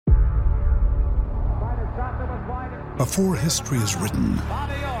Before history is written,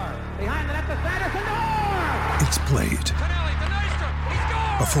 it's played.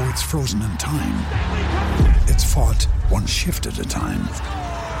 Before it's frozen in time, it's fought one shift at a time.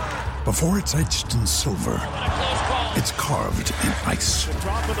 Before it's etched in silver, it's carved in ice.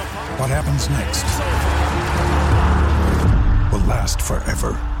 What happens next will last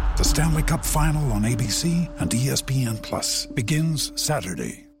forever. The Stanley Cup Final on ABC and ESPN Plus begins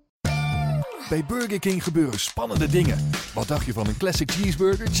Saturday. Bij Burger King gebeuren spannende dingen. Wat dacht je van een classic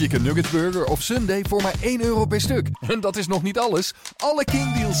cheeseburger, chicken nugget burger of sundae voor maar €1 per stuk? En dat is nog niet alles. Alle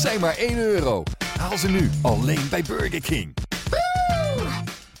King deals zijn maar €1. Haal ze nu alleen bij Burger King.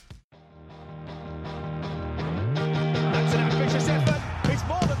 That's an ambitious effort. It's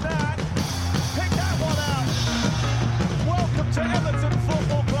more than that. Pick that one out. Welcome to Everton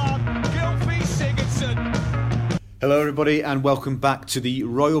Football Club. Gylfi Sigurdsson. Hello everybody and welcome back to the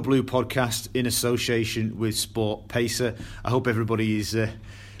Royal Blue podcast in association with Sport Pacer. I hope everybody is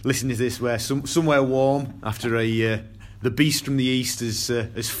listening to this somewhere warm after the beast from the east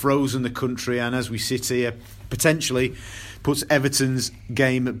has frozen the country, and as we sit here potentially puts Everton's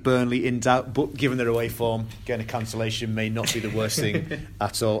game at Burnley in doubt, but given their away form, getting a cancellation may not be the worst thing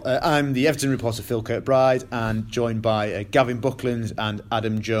at all. I'm the Everton reporter Phil Kirkbride and joined by Gavin Buckland and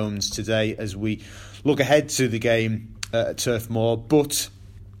Adam Jones today as we look ahead to the game at Turf Moor, but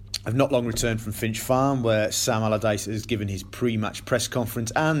I've not long returned from Finch Farm where Sam Allardyce has given his pre-match press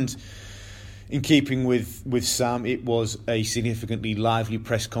conference, and in keeping with Sam, it was a significantly lively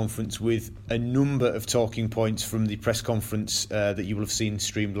press conference with a number of talking points from the press conference that you will have seen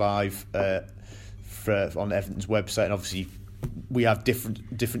streamed live on Everton's website. And obviously, we have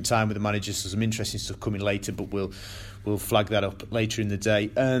different time with the managers, so some interesting stuff coming later, but we'll flag that up later in the day.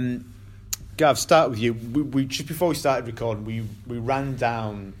 Gav, start with you. We just before we started recording, we ran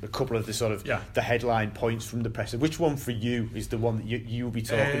down a couple of the sort of the headline points from the press. Which one for you is the one that you'll be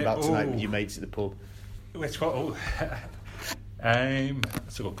talking about tonight with your mates at the pub? Which one?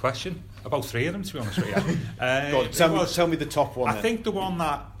 That's a good question. About three of them, to be honest with you. Tell me the top one. I think the one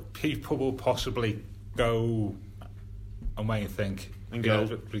that people will possibly go away and think,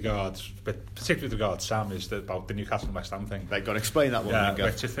 particularly with regards Sam, is about the Newcastle and West Ham thing. They've got to explain that one. Yeah,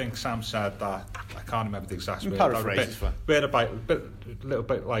 which I think Sam said that, I can't remember the exact word. Paraphrase. We're a little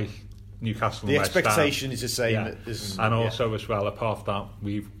bit like Newcastle and West Ham. The expectation is the same. And also as well, apart from that,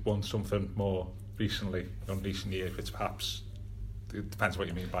 we've won something more recently, in recent years, which perhaps, it depends what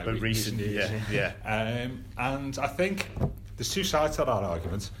you mean by recent years. And I think there's two sides to that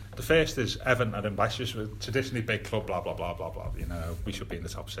argument. The first is Everton are ambitious, with traditionally big club, blah blah blah blah blah. You know, we should be in the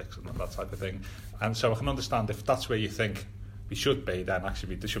top six and that type of thing. And so I can understand if that's where you think we should be, then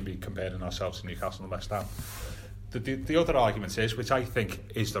actually they shouldn't be comparing ourselves to Newcastle and West Ham. The other argument is, which I think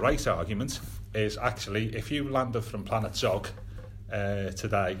is the right argument, is actually if you landed from Planet Zog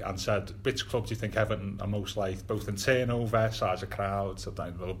today and said which club do you think Everton are most like, both in turnover, size of crowds,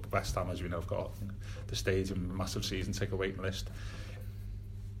 West Ham, as we know, have got the stadium, massive season ticket waiting list,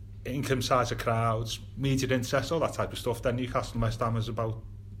 income, size of crowds, media interest, all that type of stuff, then Newcastle and West Ham is about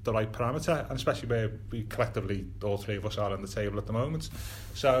the right parameter, and especially where we collectively, all three of us, are on the table at the moment.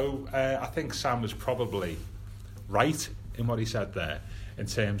 So I think Sam was probably right in what he said there in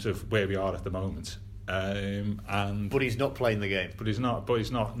terms of where we are at the moment. But he's not playing the game. But he's not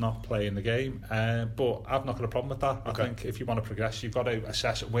playing the game. But I've not got a problem with that. Okay. I think if you want to progress, you've got to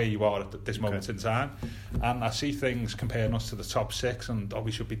assess where you are at this moment in time. And I see things comparing us to the top six, and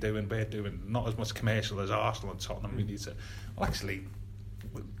we're doing not as much commercial as Arsenal and Tottenham. We need to. Well, actually,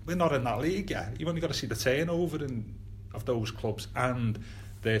 we're not in that league yet. You've only got to see the turnover of those clubs and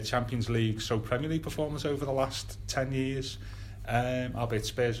their Champions League, so Premier League performance over the last 10 years. Albeit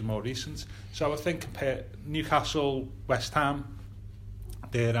Spurs are more recent. So I think compare Newcastle, West Ham,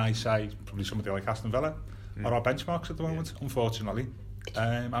 dare I say, probably somebody like Aston Villa are our benchmarks at the moment, unfortunately.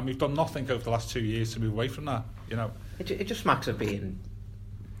 And we've done nothing over the last 2 years to move away from that. You know, it just smacks of being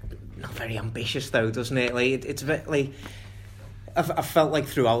not very ambitious, though, doesn't it? Like it's very. I've felt like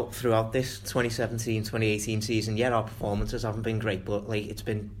throughout this 2017-2018 season, our performances haven't been great, but like it's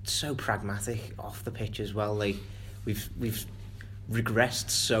been so pragmatic off the pitch as well. Like we've regressed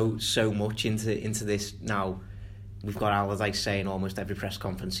so much into this now. We've got Allardyce saying almost every press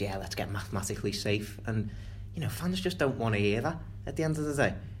conference, let's get mathematically safe, and fans just don't want to hear that at the end of the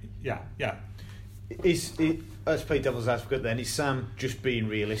day. Let's play devil's advocate then. Is Sam just being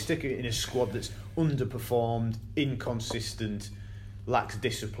realistic in a squad that's underperformed, inconsistent, lacks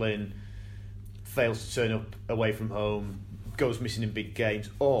discipline, fails to turn up away from home, goes missing in big games,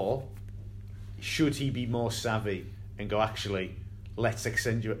 or should he be more savvy and go, actually, let's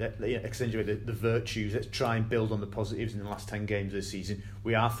accentuate the virtues. Let's try and build on the positives in the last 10 games of the season.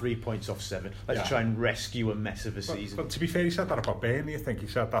 We are 3 points off 7. Let's try and rescue a mess of a season. But to be fair, he said that about Burnley. I think he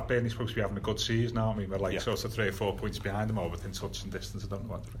said that Burnley's supposed to be having a good season now. I mean, we're like sort of 3 or 4 points behind them, or within touch and distance. I don't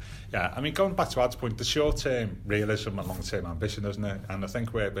know what. Yeah, I mean, going back to Ad's point, the short-term realism and long-term ambition, isn't it? And I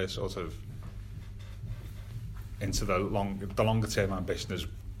think we're sort of into the longer-term ambition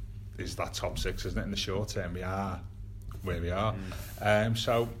is that top 6, isn't it? In the short term, we are where we are.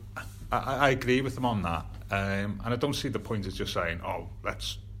 So I agree with them on that, and I don't see the point of just saying, oh,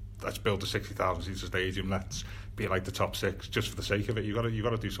 let's build a 60,000 seater stadium, let's be like the top 6 just for the sake of it. You got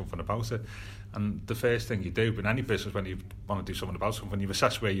to do something about it. And the first thing you do in any business when you want to do something about something, you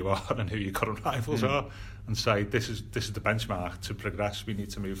assess where you are and who your current rivals are, and say this is the benchmark to progress. We need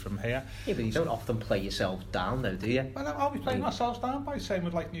to move from here. Yeah, but you don't often play yourself down, though, do you? Well, are we playing ourselves down by saying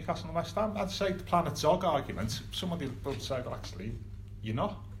we'd like Newcastle and West Ham? I'd say the Planet Zog argument. Somebody would say, well, actually, you're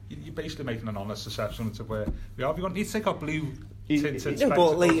not. You're basically making an honest assessment of where we are. We need to take our blue. No,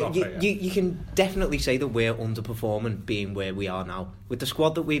 but like, you can definitely say that we're underperforming being where we are now. With the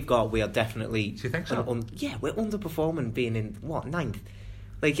squad that we've got, we are definitely... Do you think so? Yeah, we're underperforming being in, 9th?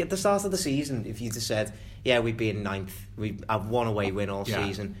 Like, at the start of the season, if you'd have said, yeah, we'd be in 9th, we'd have one away win all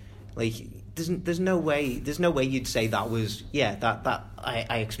season, like, there's no way you'd say that was,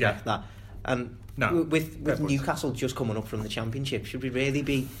 I expect that. And with Newcastle just coming up from the Championship, should we really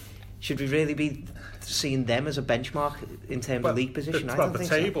be seeing them as a benchmark in terms of league position? I don't think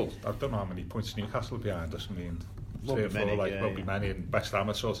table, so. I don't know how many points Newcastle are behind us. I mean, won't be many, and West Ham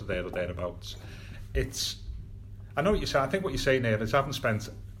are sort of there or thereabouts. I know what you're saying. I think what you're saying there is, haven't spent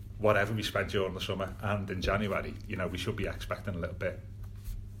whatever we spent during the summer and in January. You know, we should be expecting a little bit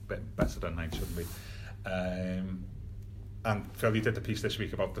better than 9, shouldn't we? And Phil, you did the piece this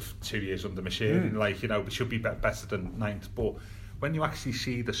week about the 2 years under Machine. Like, you know, we should be better than 9th, but when you actually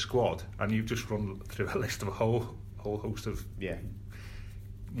see the squad and you've just run through a list of a whole host of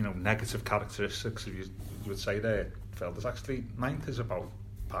negative characteristics, you would say there, Phil, there's actually 9th is about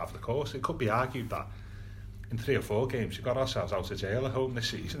part of the course. It could be argued that in 3 or 4 games we got ourselves out of jail at home this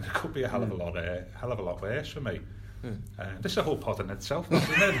season. It could be a hell of a lot worse for me. This is a whole pod in itself,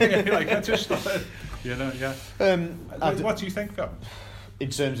 isn't it? Like, I just thought, what do you think, Phil? In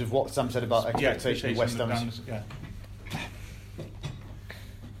terms of what Sam said about expectation of West Ham?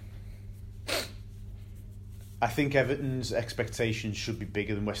 I think Everton's expectations should be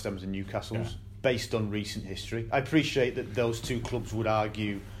bigger than West Ham's and Newcastle's, based on recent history. I appreciate that those two clubs would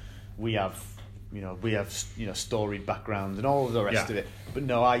argue we have storied backgrounds and all of the rest of it. But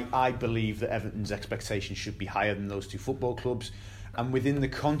no, I believe that Everton's expectations should be higher than those two football clubs. And within the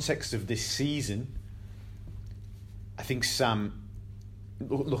context of this season, I think Sam...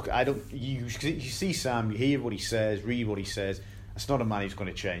 Look, you see Sam, you hear what he says, read what he says. That's not a man who's going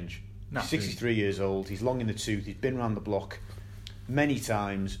to change. No. 63 years old, he's long in the tooth, he's been around the block many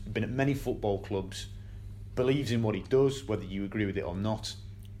times, been at many football clubs, believes in what he does, whether you agree with it or not,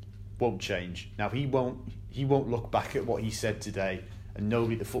 won't change. Now, he won't look back at what he said today and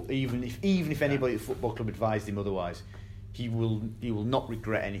nobody at the even if anybody at the football club advised him otherwise, he will not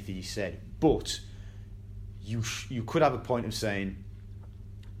regret anything he said. But you could have a point of saying,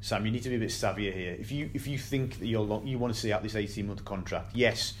 Sam, you need to be a bit savvier here. If you think that you want to see out this 18-month contract,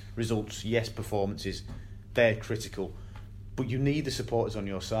 yes, results, yes, performances, they're critical, but you need the supporters on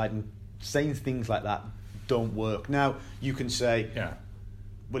your side, and saying things like that don't work. Now, you can say,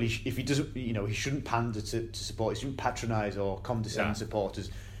 well, if he doesn't, he shouldn't pander to support, he shouldn't patronise or condescend supporters.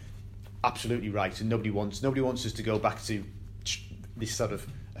 Absolutely right, and nobody wants us to go back to this sort of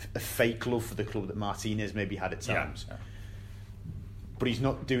a fake love for the club that Martinez maybe had at times. But he's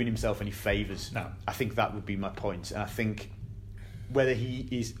not doing himself any favours. No. I think that would be my point. And I think whether he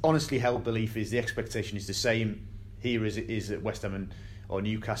is honestly held belief is the expectation is the same here as it is at West Ham or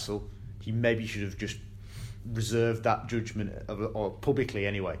Newcastle, he maybe should have just reserved that judgment or publicly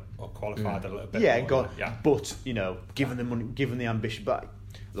anyway. Or qualified a little bit more. But, given the money, given the ambition. But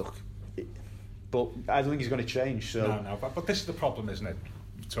look, but I don't think he's going to change. So No, but this is the problem, isn't it?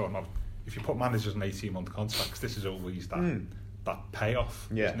 Talking about, if you put managers in 18-month contracts, this is always that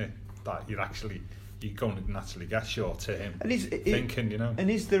payoff, isn't it? That you're going to naturally get short term thinking,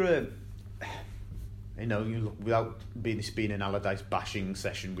 And is there without being an Allardyce bashing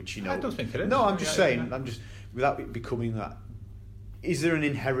session, which I don't think it is. No, I'm just saying. I'm just without it becoming that. Is there an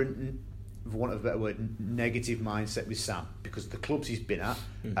inherent, for want of a better word, negative mindset with Sam because the clubs he's been at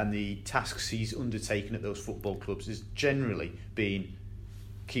and the tasks he's undertaken at those football clubs has generally been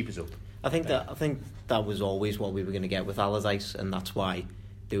keep us up? I think that was always what we were going to get with Allardyce, and that's why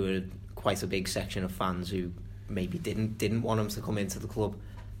there were quite a big section of fans who maybe didn't want him to come into the club.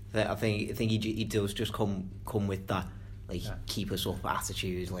 That I think he does just come with that like keep us up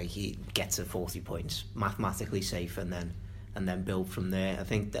attitude. Like he gets to 40 points, mathematically safe, and then build from there. I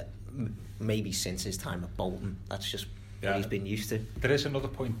think that maybe since his time at Bolton, that's just what he's been used to. There is another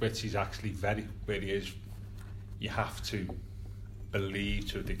point which he's actually where he is. You have to believe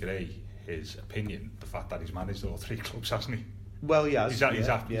to a degree his opinion, the fact that he's managed all 3 clubs, hasn't he? Well, yeah, he's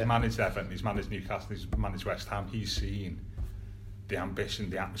managed Everton, he's managed Newcastle, he's managed West Ham. He's seen the ambition,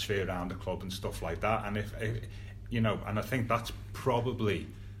 the atmosphere around the club and stuff like that. And if and I think that's probably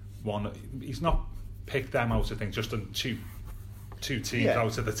one. He's not picked them out of things, just done two teams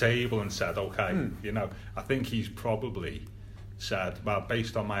out of the table and said, okay, I think he's probably said, well,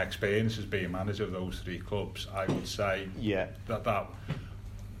 based on my experience as being manager of those 3 clubs, I would say that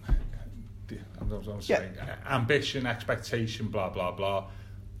ambition, expectation, blah blah blah,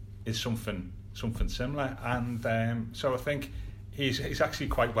 is something similar. And so I think he's actually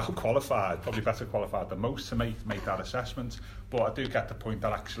quite well qualified, probably better qualified than most to make that assessment. But I do get the point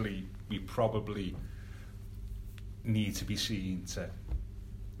that actually we probably need to be seen to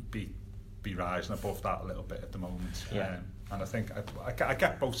be rising above that a little bit at the moment. And I think I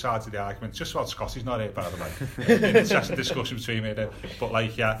get both sides of the argument. Just about Scottie's not here, by the way. An interesting discussion between me and him. But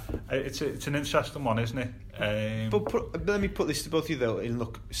it's an interesting one, isn't it? But let me put this to both of you though.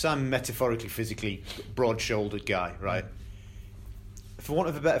 Look, Sam, metaphorically, physically, broad-shouldered guy, right? For want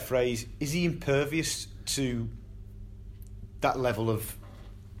of a better phrase, is he impervious to that level of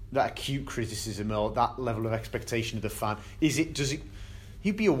that acute criticism or that level of expectation of the fan?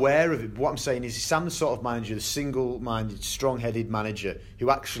 He'd be aware of it. What I'm saying is Sam the sort of manager, the single-minded, strong-headed manager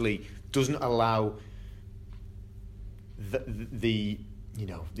who actually doesn't allow the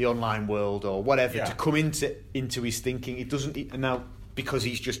online world or whatever to come into his thinking. It doesn't, and now because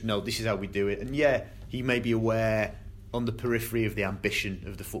he's just this is how we do it. And he may be aware on the periphery of the ambition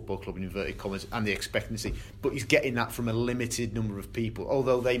of the football club in inverted commas and the expectancy, but he's getting that from a limited number of people,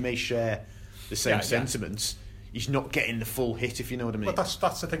 although they may share the same sentiments. He's not getting the full hit, if you know what I mean. But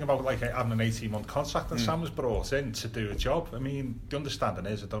that's the thing about like having an 18-month contract, and Sam was brought in to do a job. I mean, the understanding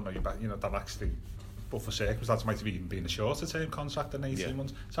is, I don't know that actually, but for circumstances might have even been a shorter term contract than 18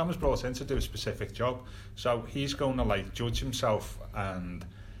 months. Sam was brought in to do a specific job, so he's going to judge himself and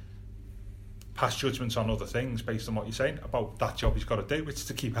pass judgments on other things based on what you're saying about that job he's got to do, which is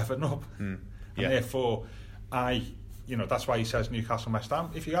to keep Everton up. And therefore, that's why he says Newcastle and West Ham.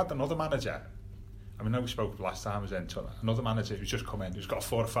 If you had another manager, I know we spoke last time, another manager who's just come in, who's got a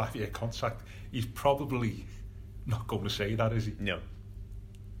 4 or 5 year contract, he's probably not going to say that, is he? No.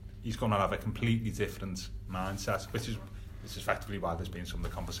 He's going to have a completely different mindset, which is effectively why there's been some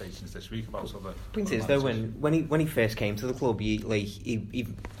of the conversations this week about other. The point is, though, when he first came to the club, he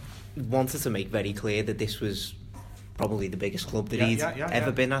wanted to make very clear that this was probably the biggest club that he'd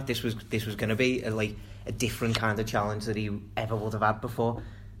ever been at. This was going to be a different kind of challenge that he ever would have had before.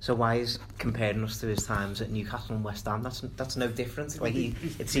 So why is comparing us to his times at Newcastle and West Ham? That's no different.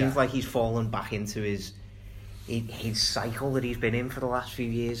 It seems like he's fallen back into his cycle that he's been in for the last few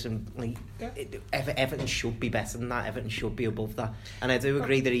years, and Everton should be better than that. Everton should be above that. And I do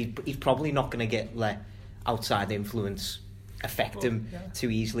agree that he's probably not going to let outside influence affect him too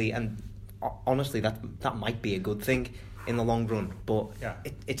easily. And honestly, that might be a good thing in the long run. But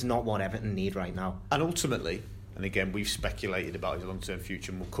it's not what Everton need right now. And ultimately. And again, we've speculated about his long-term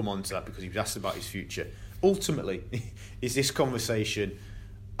future, and we'll come on to that because he was asked about his future. Ultimately, is this conversation,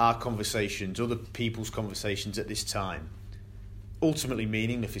 our conversations, other people's conversations at this time, ultimately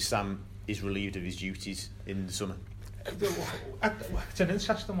meaningless if Sam is relieved of his duties in the summer? It's an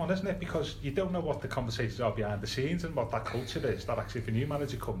interesting one, isn't it? Because you don't know what the conversations are behind the scenes and what that culture is. That actually, if a new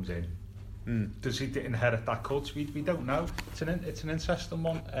manager comes in, does he inherit that culture? We don't know. It's an interesting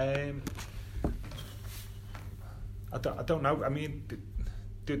one. I don't know. I mean,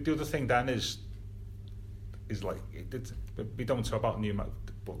 the other thing then is we don't talk about new,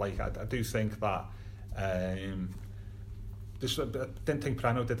 but I do think that I didn't think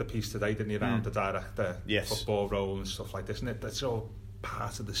Prano did a piece today, didn't he, around the director football role and stuff like this, isn't it? That's all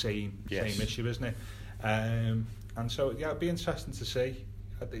part of the same issue, isn't it? And so it'd be interesting to see.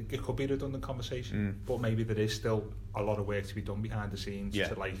 I think it could be a redundant conversation, but maybe there is still a lot of work to be done behind the scenes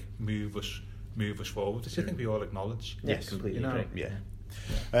to move us forward, which I think we all acknowledge. Yes, completely agree.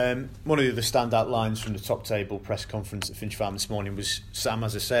 One of the other standout lines from the top table press conference at Finch Farm this morning was Sam,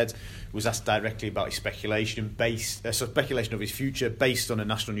 as I said, was asked directly about his speculation of his future based on a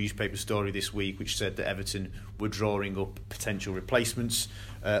national newspaper story this week which said that Everton were drawing up potential replacements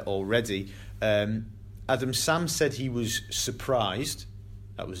already. Sam said he was surprised,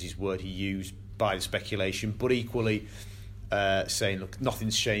 that was his word he used, buy the speculation, but equally saying, look,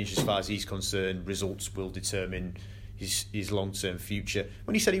 nothing's changed as far as he's concerned. Results will determine his long-term future.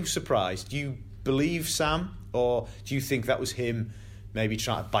 When he said he was surprised, do you believe Sam, or do you think that was him maybe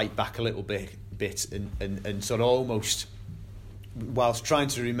trying to bite back a little bit and sort of almost, whilst trying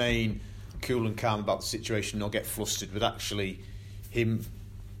to remain cool and calm about the situation, not get flustered, but actually him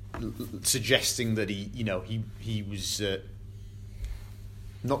suggesting that he was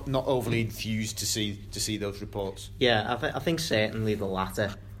not overly enthused to see those reports? Yeah, I think certainly the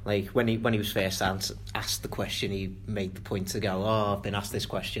latter. Like when he was first asked the question, he made the point to go, I've been asked this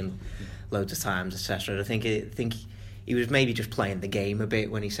question loads of times, etc. I think he was maybe just playing the game a bit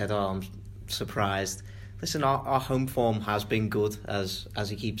when he said, I'm surprised. Listen, our home form has been good, as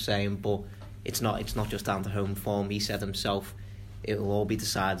he keeps saying, but it's not just down to home form. He said himself, it will all be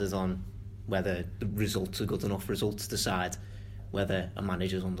decided on whether the results are good enough results decide whether a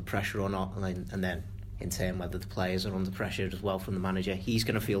manager's under pressure or not, and then in turn whether the players are under pressure as well from the manager. He's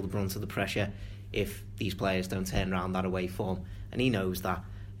going to feel the brunt of the pressure if these players don't turn around that away form, and he knows that.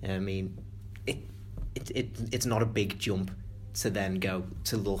 I mean, it's not a big jump to then go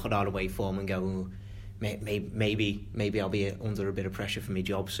to look at our away form and go, maybe I'll be under a bit of pressure for my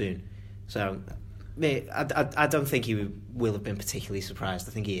job soon. So I don't think he will have been particularly surprised.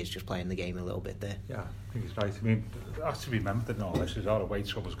 I think he is just playing the game a little bit there. Yeah, I think he's right. I mean, it has to be remembered that all this is our away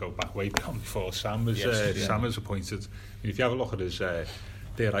troubles go back way beyond before Sam was Sam was appointed. I mean, if you have a look at his,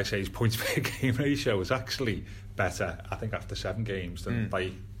 dare I say, his points per game ratio is actually better, I think, after 7 games than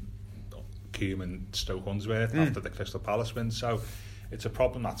by Coombe and Stoke-Unsworth after the Crystal Palace win. So it's a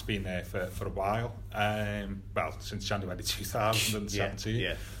problem that's been there for a while. Well, since January 2017.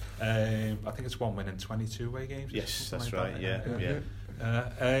 Yeah. I think it's 1 win in 22 away games. Yes, that's right. Yeah.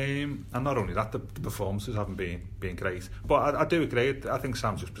 And not only that, the performances haven't been great. But I do agree. I think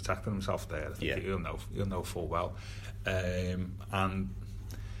Sam's just protecting himself there. I think he'll know full well. And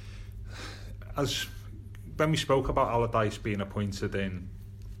as when we spoke about Allardyce being appointed in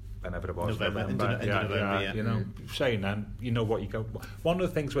whenever it was, November, you know, saying then, you know what you go. One of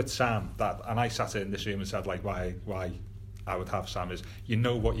the things with Sam that, and I sat in this room and said, like, why I would have Sam, is you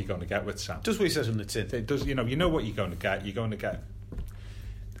know what you're going to get with Sam. Does what he says on the tin. It does, you know what you're going to get. You're going to get.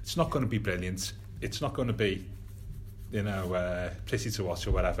 It's not going to be brilliant. It's not going to be, pretty to watch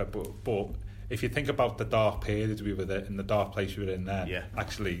or whatever. But if you think about the dark period we were there, in the dark place we were in there,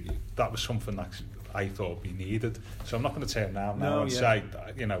 actually that was something that I thought we needed. So I'm not going to turn around now and say,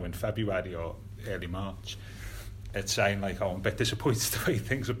 in February or early March, it's saying like, I'm a bit disappointed the way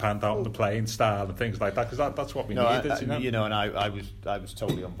things have panned out in the playing style and things like that, because that's what we needed. And I was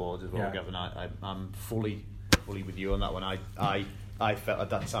totally on board as well, Gavin. I'm fully with you on that one. I felt at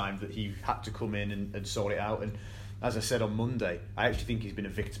that time that he had to come in and sort it out, and as I said on Monday, I actually think he's been a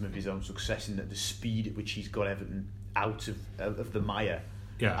victim of his own success in that the speed at which he's got Everton out of the mire,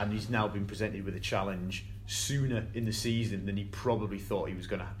 and he's now been presented with a challenge sooner in the season than he probably thought he was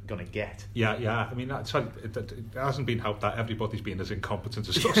going to get. Yeah. I mean, it hasn't been helped that everybody's been as incompetent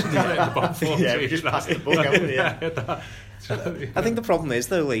as us in the bottom four. We just passed the book, haven't we? I think the problem is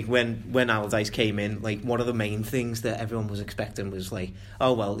though, like when Allardyce came in, like one of the main things that everyone was expecting was like,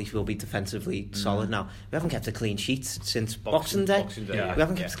 oh well, at least we'll be defensively solid now. We haven't kept a clean sheet since Boxing Day. We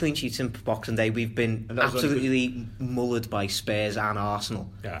haven't kept a clean sheet since Boxing Day. We've been absolutely mullered by Spurs and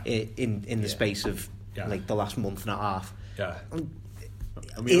Arsenal in the space of like the last month and a half.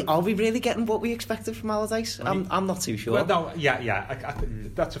 Are we really getting what we expected from Allardyce? I'm not too sure. Well, no, I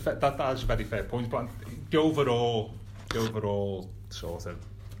think that's a very fair point. But the overall sort of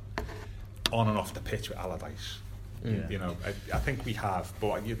on and off the pitch with Allardyce, I think we have.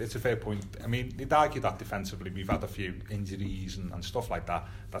 But it's a fair point. I mean, you'd argue that defensively we've had a few injuries and stuff like that.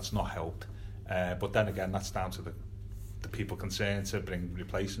 That's not helped. But then again, that's down to the people concerned to bring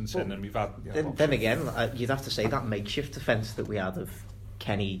replacements in, and we've had. Then again, you'd have to say that makeshift defence that we had of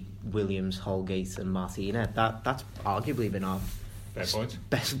Kenny, Williams, Holgate, and Martina. That's arguably been our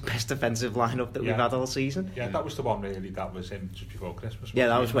best defensive lineup that we've had all season. Yeah, that was the one really that was in just before Christmas. Yeah,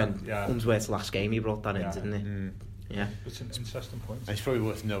 that was when Unsworth's last game he brought that in, didn't he? Yeah, it's an interesting point. It's probably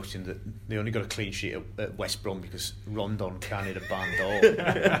worth noting that they only got a clean sheet at West Brom because Rondon carried a band all.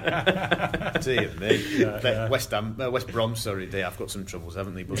 Dear me. West Brom, sorry, they have got some troubles,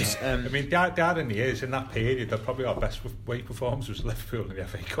 haven't they? But I mean, the irony is in that period that probably our best away performance was Liverpool in the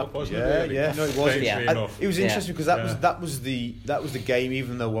FA Cup, wasn't it? Really? Yeah, no, it was. It was interesting because that was the game.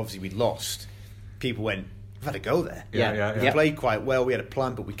 Even though obviously we'd lost, people went, "We've had to go there." Yeah. We played quite well. We had a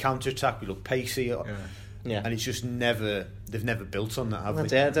plan, but we counter-attacked. We looked pacey. Yeah. And it's just they've never built on that, have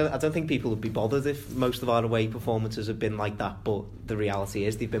they? Yeah, I don't think people would be bothered if most of our away performances have been like that, but the reality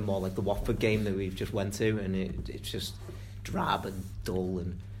is they've been more like the Watford game that we've just went to, and it's just drab and dull,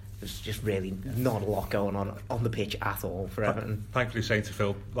 and there's just really not a lot going on the pitch at all for Everton. Thankfully, saying to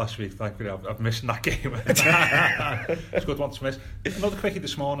Phil last week, thankfully I've missed that game. It's a good one to miss. Another quickie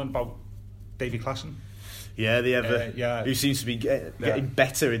this morning about Davy Klaassen. Yeah, who seems to be getting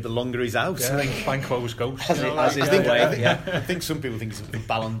better the longer he's out. Yeah, Banquo's ghost. I think some people think it's a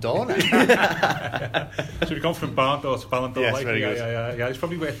Ballon d'Or now. So we've gone from Ballon d'Or to Ballon d'Or. Yes, very good. Yeah, it's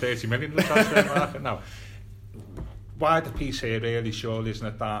probably worth 30 million in the transfer market now. Why the piece here really, surely, isn't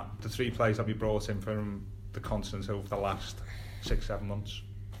it, that the 3 players that we brought in from the continent over the last 6-7 months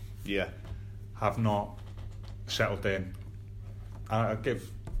have not settled in. I'll give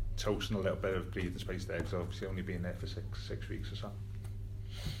Tosun a little bit of breathing space there, because obviously only been there for six weeks or so.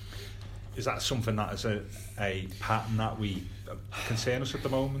 Is that something that is a pattern that we concern us at the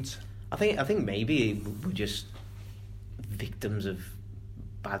moment? I think maybe we're just victims of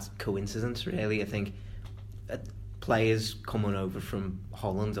bad coincidence, really. I think players coming over from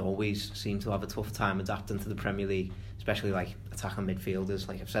Holland always seem to have a tough time adapting to the Premier League, especially like attacking midfielders.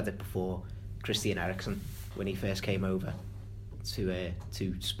 Like I've said it before, Christian Eriksen, when he first came over to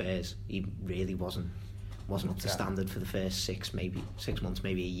Spurs, he really wasn't up to standard for the first 6 months,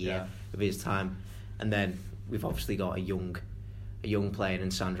 maybe a year of his time. And then we've obviously got a young player in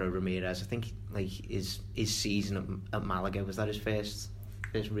Sandro Ramirez. I think like his season at Malaga, was that his first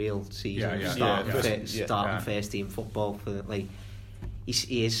real season starting first team football for like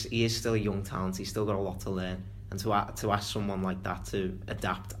he is still a young talent. He's still got a lot to learn, and to ask someone like that to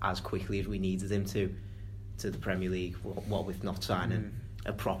adapt as quickly as we needed him to the Premier League, what with not signing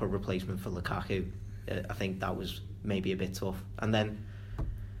a proper replacement for Lukaku, I think that was maybe a bit tough. And then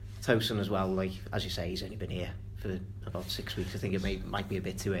Tosun as well, like as you say, he's only been here for about 6 weeks. I think it might be a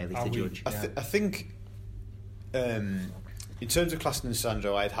bit too early to judge. I think in terms of Klaassen and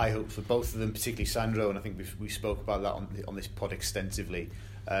Sandro, I had high hopes for both of them, particularly Sandro, and I think we spoke about that on this pod extensively.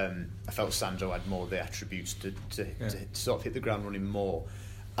 I felt Sandro had more of the attributes to sort of hit the ground running more.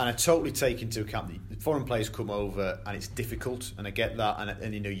 And I totally take into account that foreign players come over and it's difficult, and I get that,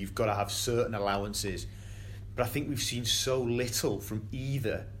 and you know, you've got to have certain allowances. But I think we've seen so little from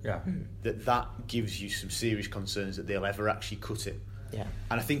either that gives you some serious concerns that they'll ever actually cut it. Yeah.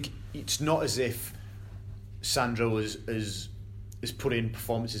 And I think it's not as if Sandro has put in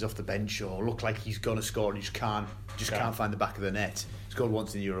performances off the bench or look like he's going to score and he just can't find the back of the net. He scored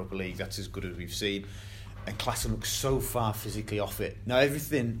once in the Europa League, that's as good as we've seen. And Klaassen looks so far physically off it. Now,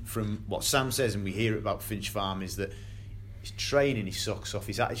 everything from what Sam says, and we hear it about Finch Farm, is that his training, his socks off,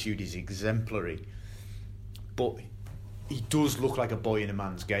 his attitude is exemplary. But he does look like a boy in a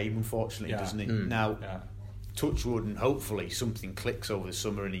man's game, unfortunately, doesn't he? Now, touch wood, and hopefully something clicks over the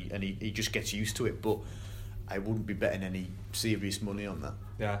summer and he just gets used to it. But I wouldn't be betting any serious money on that.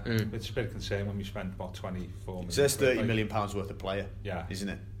 Yeah, it's a bit of concern when we spent about 24 million. So that's £30 million worth of player, isn't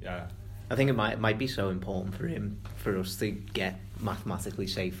it? Yeah. I think it might be so important for us to get mathematically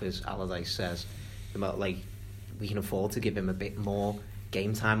safe, as Allardyce says, about like we can afford to give him a bit more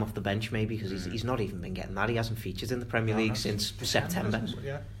game time off the bench, maybe, because he's not even been getting that. He hasn't featured in the Premier League since September.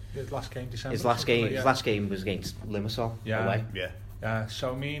 His last game, December. His last game was against Limassol away. Yeah.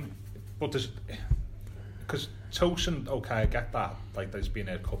 So I mean, but there's because Tosun, okay, I get that. Like there's been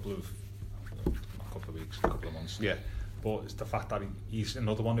a couple of weeks, a couple of months. Yeah. But it's the fact that he's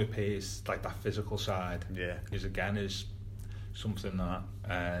another one who plays like that physical side. Is something that.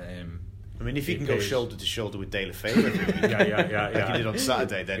 I mean, if he can go shoulder to shoulder with De La Feu, like he did on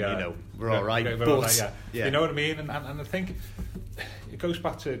Saturday, then you know we're all right. Okay, but you know what I mean, and I think it goes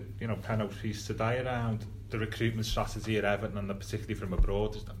back to Penno's piece today around the recruitment strategy at Everton, and particularly from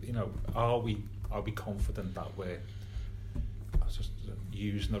abroad. You know, are we confident that we're just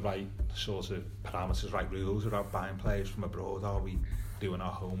using the right sort of parameters, right rules about buying players from abroad? Are we doing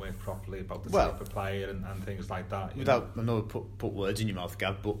our homework properly about the type of player and things like that? Without I know put words in your mouth,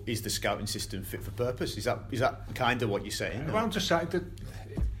 Gav, but is the scouting system fit for purpose? Is that kind of what you're saying? Well, I'm just saying that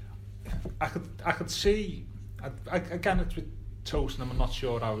I could see. Again, it's with Tosun. I'm not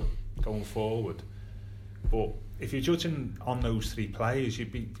sure how going forward, but if you're judging on those 3 players,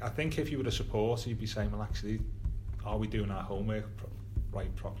 I think if you were a supporter, you'd be saying, well, actually, are we doing our homework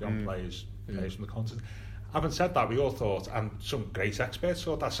properly on players from the continent? Having said that, we all thought, and some great experts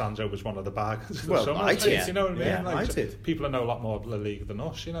thought, that Sandro was one of the bargains. Well, I did. You know what I mean? Yeah, I did. People know a lot more of La Liga than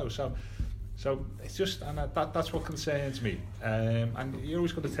us, you know. So it's just, and that's what concerns me. And you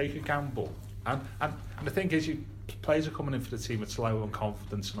always got to take a gamble. And the thing is, players are coming in for the team with slow and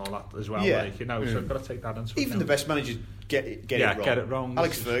confidence and all that as well. Yeah. Like, you know, so I've got to take that into account. Even the best managers get it wrong.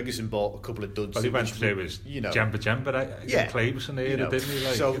 Alex Ferguson bought a couple of duds. Well, he went through his Jemba Cleaverson era, didn't he?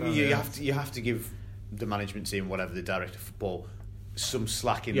 Like, so you have to give the management team, whatever, the director of football, some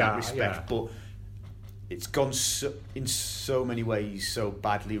slack in that respect. But it's gone in so many ways so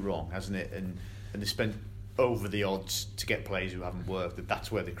badly wrong, hasn't it? And they spent over the odds to get players who haven't worked.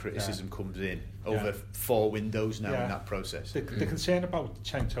 That's where the criticism comes in. Over 4 windows now in that process. The concern about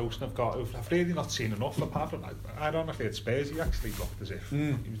Cenk Tosun I've really not seen enough, apart from, ironically at Spurs, he actually looked as if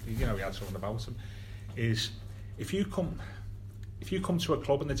he had something about him, is if you come to a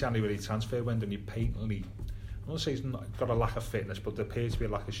club in the January transfer window and you patently, I won't say he's got a lack of fitness, but there appears to be a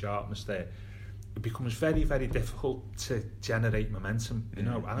lack of sharpness there, it becomes very, very difficult to generate momentum, you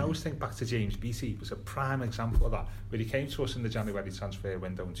know. And I always think back to James Beattie, was a prime example of that, where he came to us in the January transfer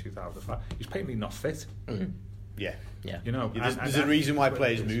window in 2005. He's patently not fit. Yeah. You know, there's a reason why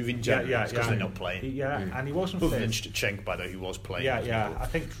players move in January, because they're not playing. And he wasn't other fit. than Cenk, by the way, he was playing. I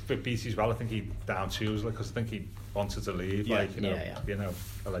think for Beattie as well, I think he down tools, because I think he wanted to leave, you know,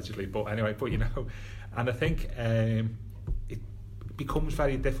 allegedly. But anyway, you know, and I think it becomes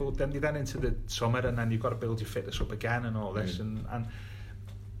very difficult. Then you're into the summer, and then you've got to build your fitness up again and all this, and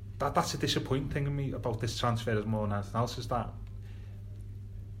that's a disappointing thing in me about this transfer as more than anything else, is that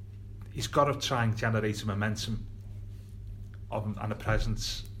he's got to try and generate some momentum and a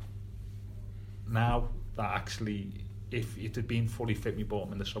presence now that actually, if it had been fully fit, we bought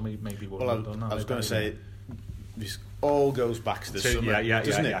him in the summer, maybe would have done that. I was going to say, this all goes back to the summer,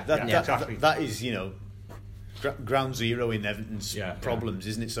 doesn't it? Exactly. That is, you know, ground zero in Everton's problems,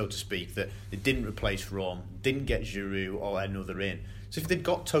 isn't it, so to speak, that they didn't replace Rom, didn't get Giroud or another in. So if they'd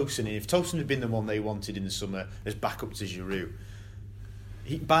got Tosun in, if Tosun had been the one they wanted in the summer as backup to Giroud,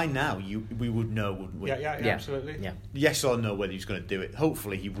 by now we would know, wouldn't we? Yeah, absolutely. Yeah. Yes or no whether he's going to do it.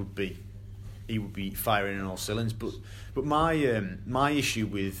 Hopefully he would be firing on all cylinders. But my issue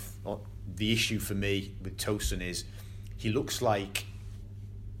with the issue for me with Tosun is he looks like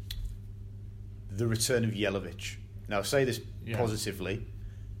the return of Jelavic. Now I say this positively,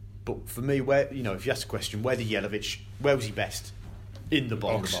 but for me, where, you know, if you ask the question, where was he best? In the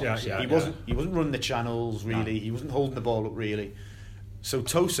box. He wasn't running the channels really. He wasn't holding the ball up really. So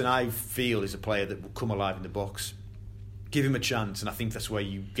Tosun, I feel, is a player that will come alive in the box. Give him a chance, and I think that's where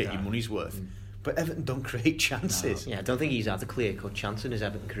you get your money's worth. But Everton don't create chances. I don't think he's had a clear-cut chance in his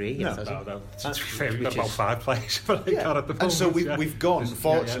Everton career yet, has he? No. We've got about 5 players at the moment. And so we've gone,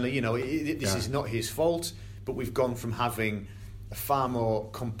 unfortunately, you know, this is not his fault, but we've gone from having a far more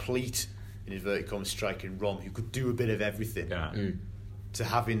complete, in inverted commas, striker in Rom, who could do a bit of everything, to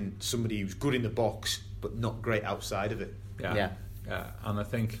having somebody who's good in the box, but not great outside of it. And I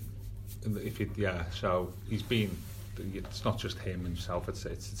think so he's been, it's not just him himself, it's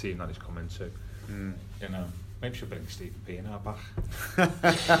the team that he's come into. You know, maybe should bring Stephen Pienaar back.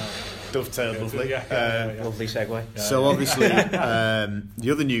 Dovetail, lovely. Lovely segue. So obviously,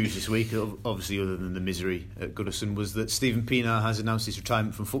 the other news this week, obviously other than the misery at Goodison, was that Stephen Pienaar has announced his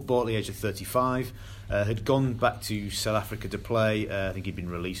retirement from football at the age of 35. Had gone back to South Africa to play. I think he'd been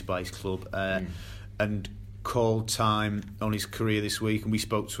released by his club, and called time on his career this week. And we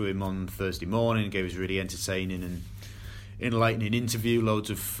spoke to him on Thursday morning and gave us a really entertaining and enlightening interview. Loads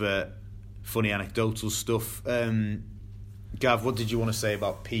of funny anecdotal stuff. Gav, what did you want to say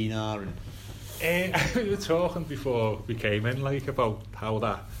about Pienaar? We were talking before we came in, like, about how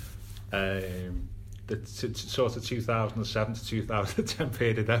that the sort of 2007 to 2010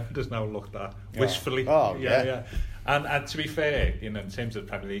 period has now looked at wistfully. And to be fair, you know, in terms of the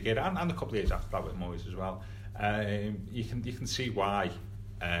Premier League and a couple of years after that with Moyes as well, you can see why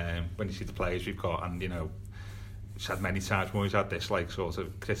when you see the players we've got, and you know, said many times Moyes had this like sort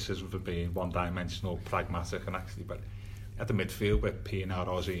of criticism for being one-dimensional, pragmatic, and actually, but at the midfield with Pienaar,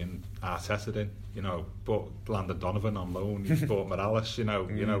 Ozzy, and Arteta in, you know, but Landon Donovan on loan, he bought Morales, you know,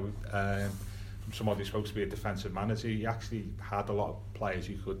 from somebody who's supposed to be a defensive manager, he actually had a lot of players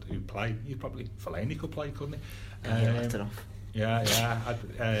who play. You probably Fellaini could play, couldn't he? Left it off.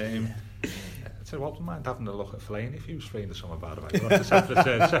 I wouldn't mind having a look at Fellaini if he was free in the summer, by the way. That's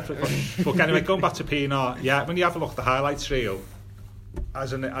a separate but anyway, going back to Pienaar, when you have a look at the highlights reel,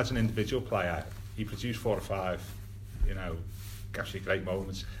 as an individual player, he produced 4 or 5, you know, actually great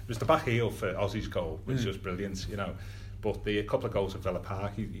moments. It was the back heel for Ozzy's goal, which was brilliant, you know. But a couple of goals at Villa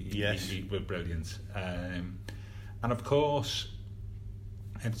Park, he were brilliant. And of course,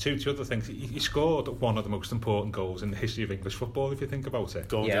 and two other things, he scored one of the most important goals in the history of English football, if you think about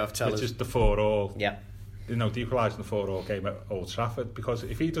it. Which is the 4-4. You know, the equalising the 4-4 game at Old Trafford. Because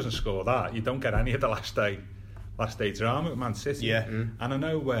if he doesn't score that, you don't get any of the last day last day drama with Man City. Yeah. And I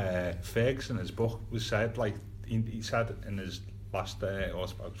know Ferguson, his book, was said, like, he said in his last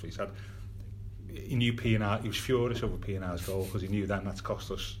autobiography, he said he knew Pienaar, he was furious over Pienaar's goal because he knew then that's cost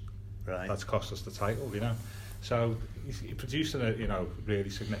us the title, you know. So he produced really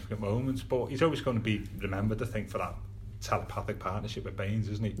significant moments, but he's always going to be remembered, I think, for that telepathic partnership with Baines,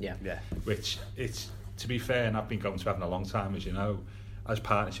 isn't he? Yeah. Which, it's, to be fair, and I've been going to Everton a long time, as you know, as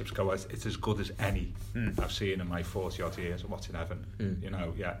partnerships go, it's as good as any I've seen in my 40 odd years of watching Everton. You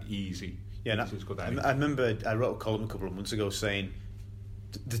know, easy. Yeah, easy as good as any. I remember I wrote a column a couple of months ago saying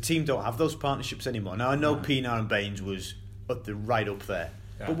the team don't have those partnerships anymore. Now I know Pienaar and Baines was right up there,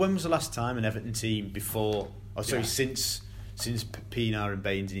 but when was the last time an Everton team since Pienaar and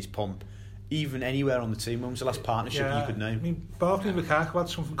Baines in his pomp, even anywhere on the team? When was the last partnership you could name? I mean, Barkley and Lukaku had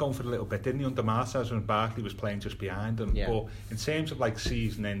something going for a little bit, didn't he, under Martez, when Barkley was playing just behind him. Yeah. But in terms of like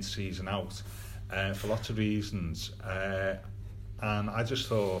season in, season out, for lots of reasons, and I just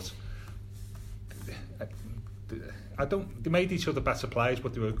thought, they made each other better players,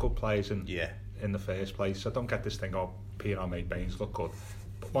 but they were good players in the first place. I don't get this thing, Pienaar made Baines look good.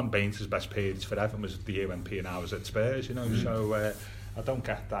 But one of Baines' best periods for Everton was the year when Pienaar was at Spurs, you know. So I don't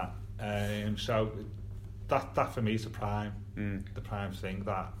get that. So that for me is the prime thing.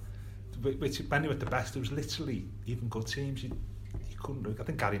 That which when they were at the best, it was literally even good teams. You couldn't. I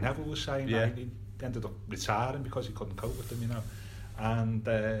think Gary Neville was saying that he ended up retiring because he couldn't cope with them, you know. And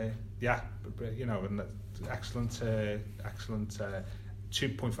you know, and excellent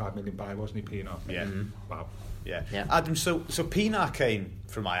 2.5 million buy, wasn't he, Pienaar? Yeah. Wow. Yeah. Adam, so Pienaar came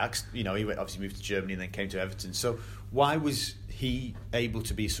from Ajax, you know, he obviously moved to Germany and then came to Everton. So why was he able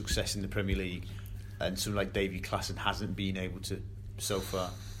to be a success in the Premier League and someone like Davy Klaassen hasn't been able to so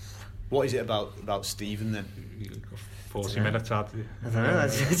far? What is it about Stephen then? 40 minutes out. I don't know.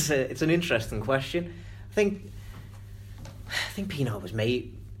 It's an interesting question. I think Pienaar was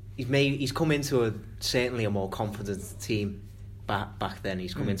he's come into certainly a more confident team back then.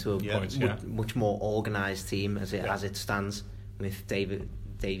 He's come into a much more organised team as it stands, with Davy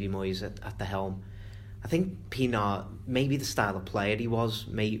Moyes at the helm. I think Pienaar, maybe the style of player he was,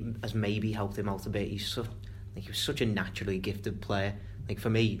 has maybe helped him out a bit. He was such a naturally gifted player. Like for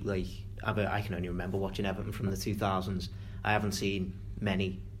me, like I can only remember watching Everton from the 2000s. I haven't seen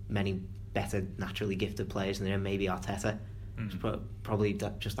many better naturally gifted players than him. Maybe Arteta. Probably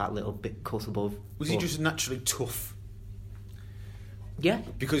just that little bit cut above. Was he just naturally tough? Yeah.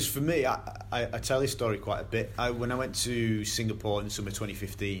 Because for me, I tell this story quite a bit. When I went to Singapore in summer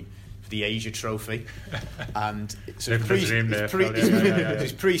 2015 for the Asia Trophy, and so it's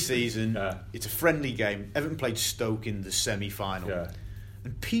pre-season. It's a friendly game. Everton played Stoke in the semi-final,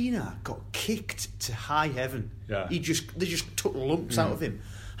 and Pienaar got kicked to high heaven. They just took lumps out of him,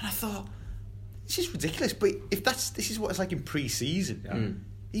 and I thought, this is ridiculous. But if this is what it's like in pre-season,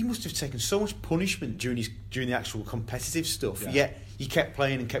 he must have taken so much punishment during the actual competitive stuff. Yet he kept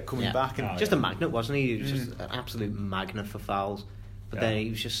playing and kept coming back. And just a magnet, wasn't he? He was just an absolute magnet for fouls. But then he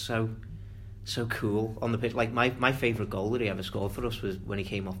was just so cool on the pitch. Like my favourite goal that he ever scored for us was when he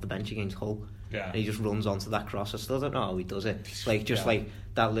came off the bench against Hull. And he just runs onto that cross. I still don't know how he does it. Like like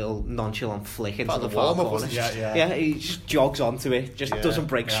that little nonchalant flick into the far corner. He just jogs onto it, just doesn't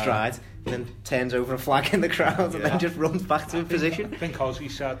break stride, and then turns over a flag in the crowd and then just runs back to a position. I think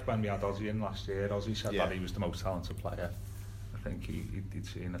Ozzy said, when we had Ozzy in last year, Ozzy said that he was the most talented player. I think he'd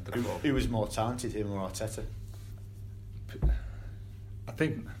seen at the club. Who was more talented, him or Arteta? I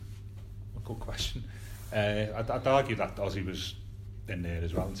think, a good question. I'd argue that Ozzy was in there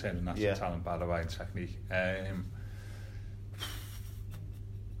as well in terms of natural talent, by the way, and technique.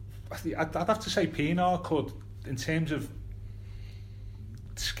 I'd have to say Pienaar could, in terms of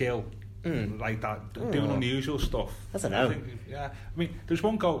skill, like that, doing unusual stuff. I don't know. I mean, there's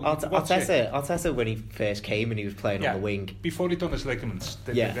one goal. Arteta when he first came and he was playing on the wing. Before he'd done his ligaments,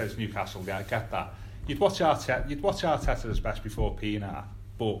 there's Newcastle. I get that. You'd watch Arteta at his best before Pienaar,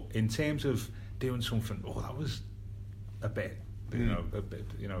 but in terms of doing something, that was a bit,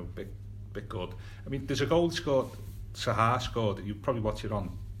 bit good. I mean, there's a goal Sahar scored. You probably watch it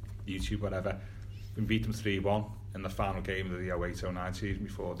on YouTube, whatever. We beat them 3-1 in the final game of the 08-09 season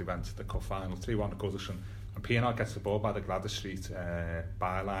before they went to the cup final. 3-1 at Goodison, and Pienaar gets the ball by the Gladys Street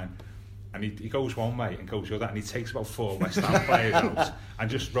byline, and he goes one way and goes the other, and he takes about 4 West Ham players out and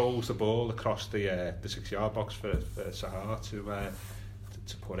just rolls the ball across the 6-yard box for Sahar to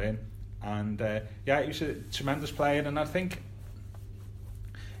put in. And he was a tremendous player, and I think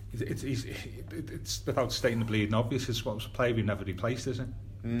it's without stating the bleeding obvious, it's what was a player we never replaced, isn't it?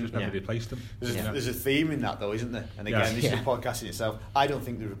 just never replaced him. There's a theme in that, though, isn't there? And again, this is a podcast in itself. I don't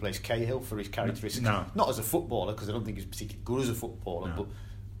think they replaced Cahill for his characteristics. No. Not as a footballer, because I don't think he's particularly good as a footballer, but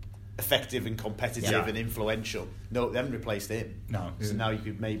effective and competitive and influential. No, they haven't replaced him. No. So now you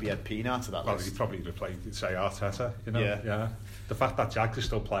could maybe add Pienaar to that list. Well, you'd probably replace, say, Arteta, you know? Yeah. The fact that Jags is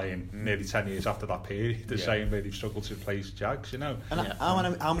still playing nearly 10 years after that period, the same way they've struggled to replace Jags, you know? And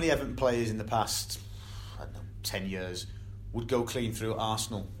how many Everton players in the past, I don't know, 10 years would go clean through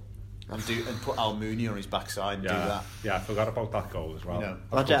Arsenal and put Almunia on his backside and do that? Yeah, I forgot about that goal as well. You know,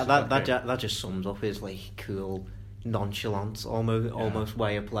 that just sums up his like cool, nonchalant, almost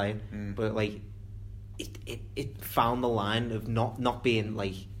way of playing. But like, it found the line of not being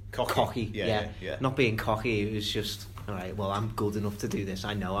like cocky. Not being cocky. It was just, all right, well, I'm good enough to do this.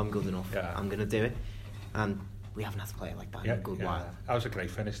 I know I'm good enough. I'm going to do it. And we haven't had to play it like that in a good while. That was a great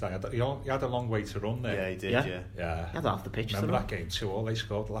finish. He had a long way to run there. Yeah, he did. Yeah. He had half the pitch. Remember that game 2-2? They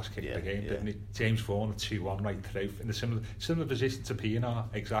scored the last kick of the game, didn't he? James Vaughan at 2-1 right through in a similar position to Pienaar,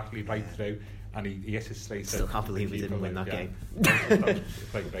 exactly right through, and he hit it straight. Still can't believe we didn't win that game. I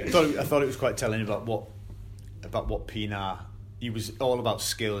thought it was quite telling about what Pienaar. He was all about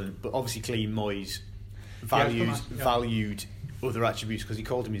skill, but obviously Clean Moyes valued other attributes, because he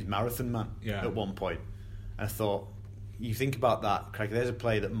called him his marathon man at one point. And I thought, you think about that, Craig, there's a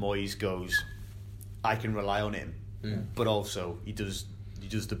player that Moyes goes, I can rely on him, but also he does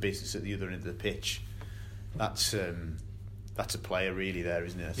the business at the other end of the pitch. That's a player really there,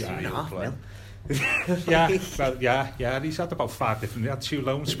 isn't it? That's a real player. He's had about 5 different. He had 2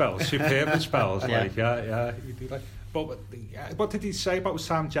 loan spells, 2 permanent spells. But what did he say about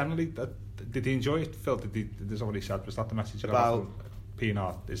Sam generally? Did he enjoy it, Phil? There's already said. Was that the message about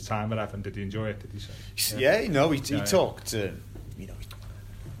Pienaar? His time at Everton. Did he enjoy it? Did he say? He talked. He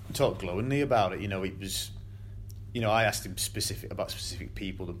talked glowingly about it. It was. I asked him about specific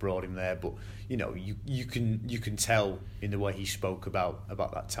people that brought him there, but you can tell in the way he spoke about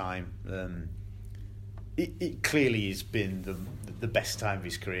that time. It clearly has been the best time of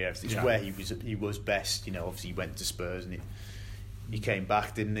his career. It's where he was best. Obviously he went to Spurs and he came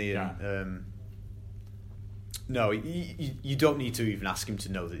back, didn't he? And, no, you don't need to even ask him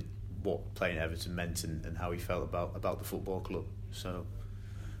to know what playing Everton meant and how he felt about the football club. So,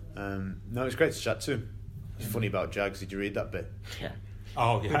 no, it's great to chat to him. It's funny about Jags. Did you read that bit? Yeah.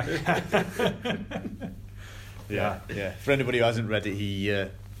 Oh yeah. Yeah. For anybody who hasn't read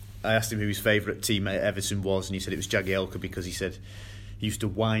it, I asked him who his favourite teammate at Everton was, and he said it was Jagielka, because he said he used to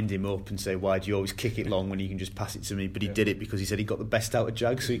wind him up and say, why do you always kick it long when you can just pass it to me? But he did it because he said he got the best out of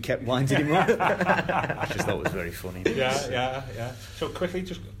Jag, so he kept winding him up. I just thought it was very funny. Yeah. So quickly,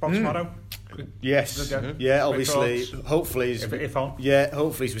 just about tomorrow. Yes. Yeah, obviously. Hopefully, if on. Yeah,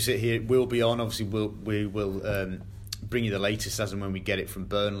 hopefully as we sit here, it will be on. Obviously, we will bring you the latest as and when we get it from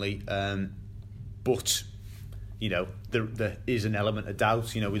Burnley. But there is an element of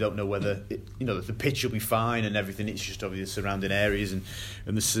doubt. We don't know whether the pitch will be fine and everything. It's just obviously the surrounding areas and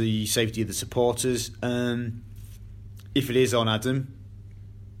the safety of the supporters. If it is on, Adam,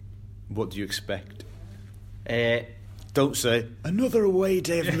 what do you expect? Don't say another away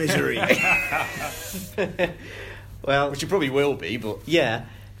day of misery. Well, which it probably will be, but yeah.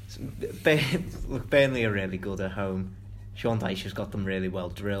 Look, Burnley are really good at home. Sean Dyche has got them really well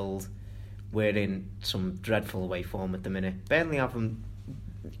drilled. We're in some dreadful away form at the minute. Burnley haven't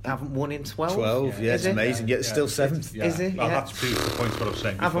won in 12. 12, it's amazing. Yet it's still 7th. Is it? Well, that's the point what I was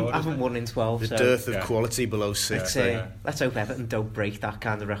saying before. Haven't won in 12. The dearth of quality below 6. Let's hope Everton don't break that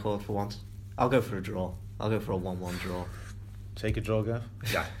kind of record for once. I'll go for a draw. I'll go for a 1-1 draw. Take a draw, Gav?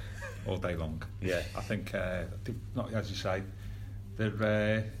 Yeah, all day long. Yeah. I think, not as you say,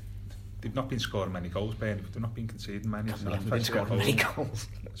 they've not been scoring many goals, Burnley, but they've not been conceding many. They've been scoring many goals.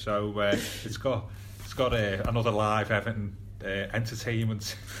 So it's got another live Everton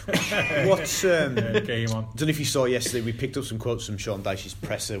entertainment What's game on. I don't know if you saw yesterday, we picked up some quotes from Sean Dyche's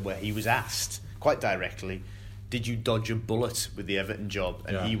presser where he was asked quite directly, did you dodge a bullet with the Everton job?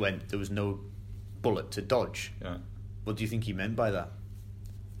 And he went, there was no bullet to dodge. Yeah. What do you think he meant by that?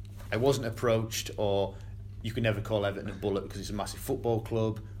 I wasn't approached, or you can never call Everton a bullet because it's a massive football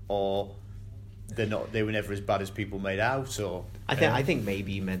club, or they were never as bad as people made out, or I think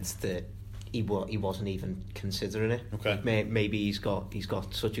maybe he meant that he wasn't even considering it. Okay. Maybe he's got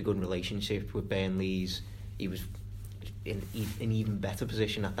such a good relationship with Burnley. He was in an even better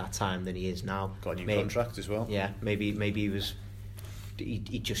position at that time than he is now. Got a new contract as well. Yeah, maybe he was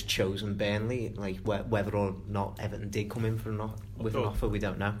he'd just chosen Burnley, like whether or not Everton did come in for with an offer, we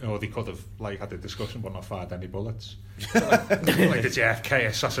don't know. Or they could have had a discussion but not fired any bullets. like the JFK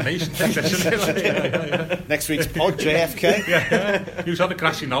assassination thing. Next week's pod, JFK. Yeah. He was on the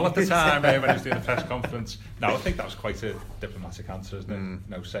grassy knoll at the time when he was doing the press conference. No, I think that was quite a diplomatic answer, isn't it?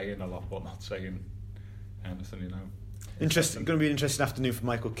 No, saying a lot but not saying anything, Interesting. Going to be an interesting afternoon for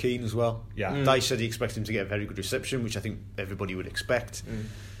Michael Keane as well. Yeah. Dyche said he expects him to get a very good reception, which I think everybody would expect.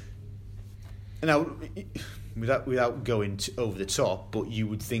 Now, without going over the top, but you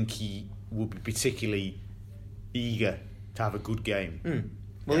would think he would be particularly eager to have a good game.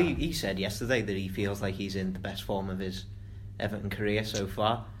 Well, he said yesterday that he feels like he's in the best form of his Everton career so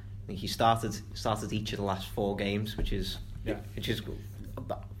far. I think he started each of the last 4 games, which is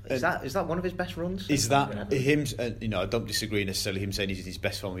Is that one of his best runs? Is that him? I don't disagree necessarily him saying he's in his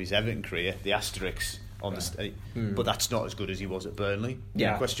best form of his Everton career. The asterisk on the, but that's not as good as he was at Burnley.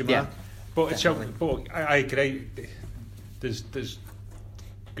 Yeah, question mark. Yeah. But I agree. There's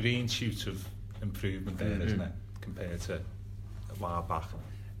green shoots of improvement there, isn't it, compared to a while back.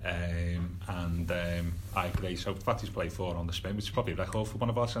 I agree. So the fact he's played 4 on the spin, which is probably a record for one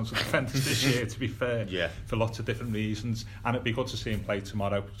of our central defenders this year, to be fair. For lots of different reasons, and it'd be good to see him play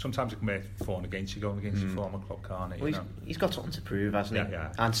tomorrow. Sometimes it can make 4 against you going against your former club, can't it? Well, he's got something to prove, hasn't he?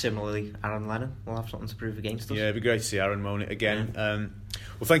 Yeah. And similarly, Aaron Lennon will have something to prove against us. Yeah, it'd be great to see Aaron moan it again.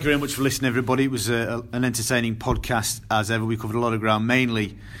 Well, thank you very much for listening, everybody. It was an entertaining podcast as ever. We covered a lot of ground,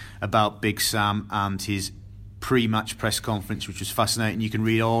 mainly about Big Sam and his pre-match press conference, which was fascinating. You can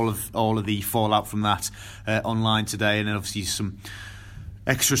read all of the fallout from that online today, and then obviously some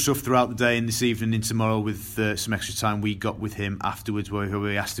extra stuff throughout the day and this evening and tomorrow with some extra time we got with him afterwards, where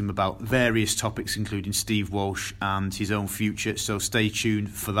we asked him about various topics, including Steve Walsh and his own future. So stay tuned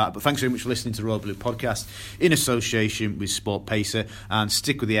for that. But thanks very much for listening to Royal Blue Podcast in association with Sport Pacer, and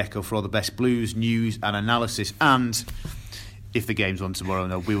stick with the Echo for all the best Blues news and analysis. And if the game's on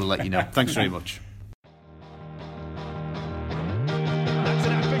tomorrow, we will let you know. Thanks very much.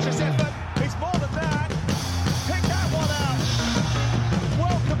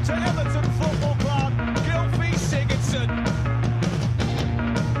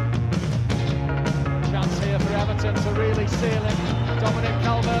 To really seal it. Dominic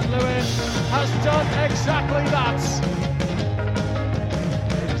Calvert-Lewin has done exactly that.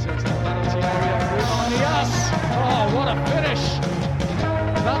 This is the penalty area through Marnias. Oh, what a finish!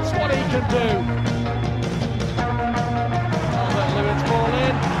 That's what he can do. Calvert-Lewin's ball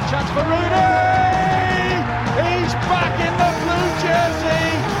in. Chance for Rooney.